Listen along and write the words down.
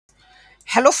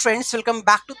Hello friends, welcome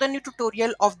back to the new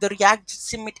tutorial of the React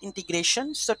Jitsi Meet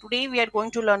integration. So today we are going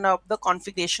to learn about the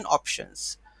configuration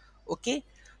options. Okay,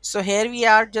 so here we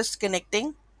are just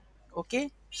connecting.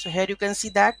 Okay, so here you can see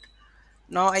that.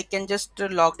 Now I can just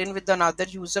log in with another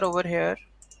user over here.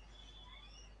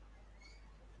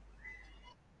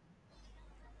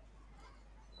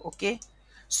 Okay,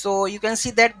 so you can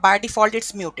see that by default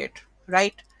it's muted,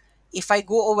 right? If I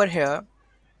go over here,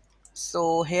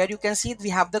 so here you can see we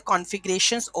have the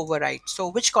configurations override. So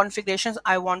which configurations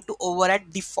I want to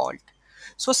override default.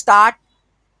 So start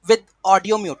with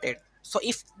audio muted. So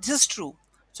if this is true,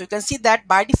 so you can see that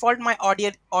by default my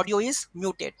audio is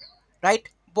muted, right?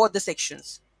 Both the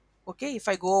sections. Okay, if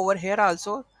I go over here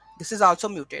also, this is also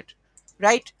muted,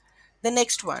 right? The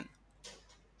next one,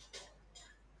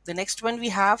 we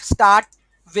have start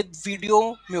with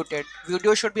video muted.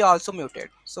 Video should be also muted.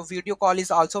 So video call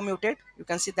is also muted. You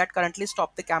can see that currently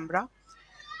stop the camera,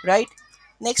 right?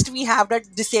 Next we have the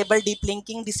disable deep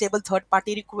linking, disable third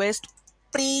party request,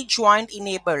 pre-joined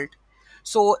enabled.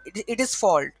 So it is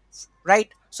false, right?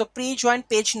 So pre-joined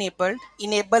page enabled,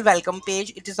 enable welcome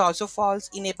page, it is also false.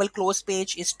 Enable close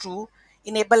page is true.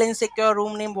 Enable insecure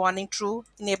room name warning, true.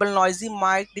 Enable noisy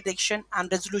mic detection, and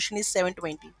resolution is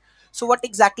 720. So what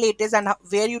exactly it is and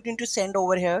where you need to send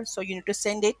over here, so you need to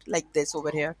send it like this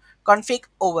over here, config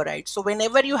override. So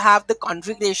whenever you have the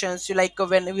configurations, you like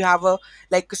when you have a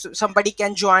like somebody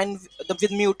can join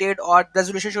with muted or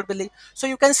resolution should be so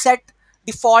you can set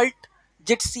default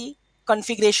Jitsi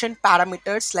configuration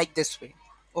parameters like this way.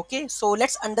 Okay, so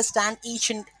let's understand each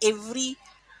and every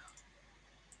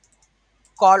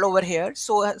call over here.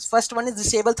 So first one is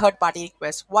disable third party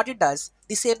request. What it does,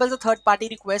 disable the third party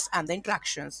request and the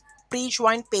interactions.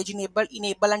 Pre-join page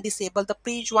enable and disable the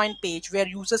pre-join page where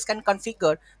users can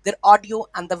configure their audio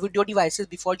and the video devices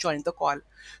before joining the call.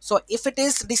 So if it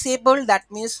is disabled, that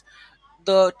means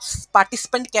the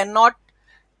participant cannot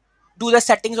do the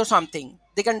settings or something,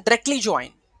 they can directly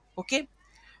join. Okay,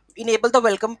 enable the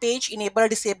welcome page, enable or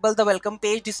disable the welcome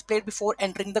page displayed before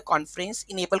entering the conference.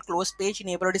 Enable close page,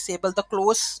 enable or disable the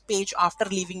close page after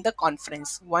leaving the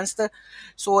conference. Once the,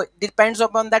 so it depends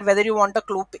upon that whether you want a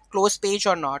close page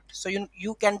or not. So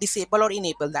you can disable or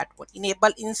enable that one. Enable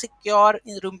insecure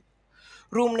in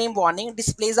room name warning,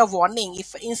 displays a warning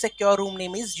if insecure room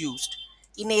name is used.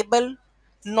 Enable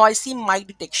noisy mic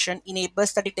detection,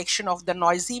 enables the detection of the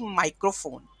noisy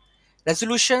microphone.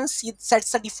 Resolutions, it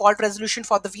sets a default resolution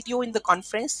for the video in the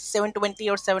conference,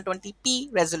 720 or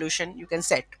 720p resolution you can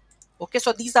set. Okay,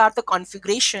 so these are the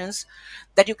configurations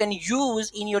that you can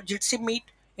use in your Jitsi Meet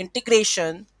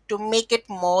integration to make it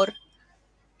more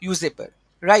usable,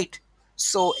 right?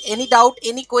 So any doubt,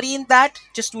 any query in that,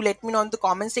 just do let me know in the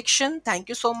comment section. Thank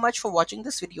you so much for watching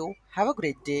this video. Have a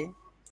great day.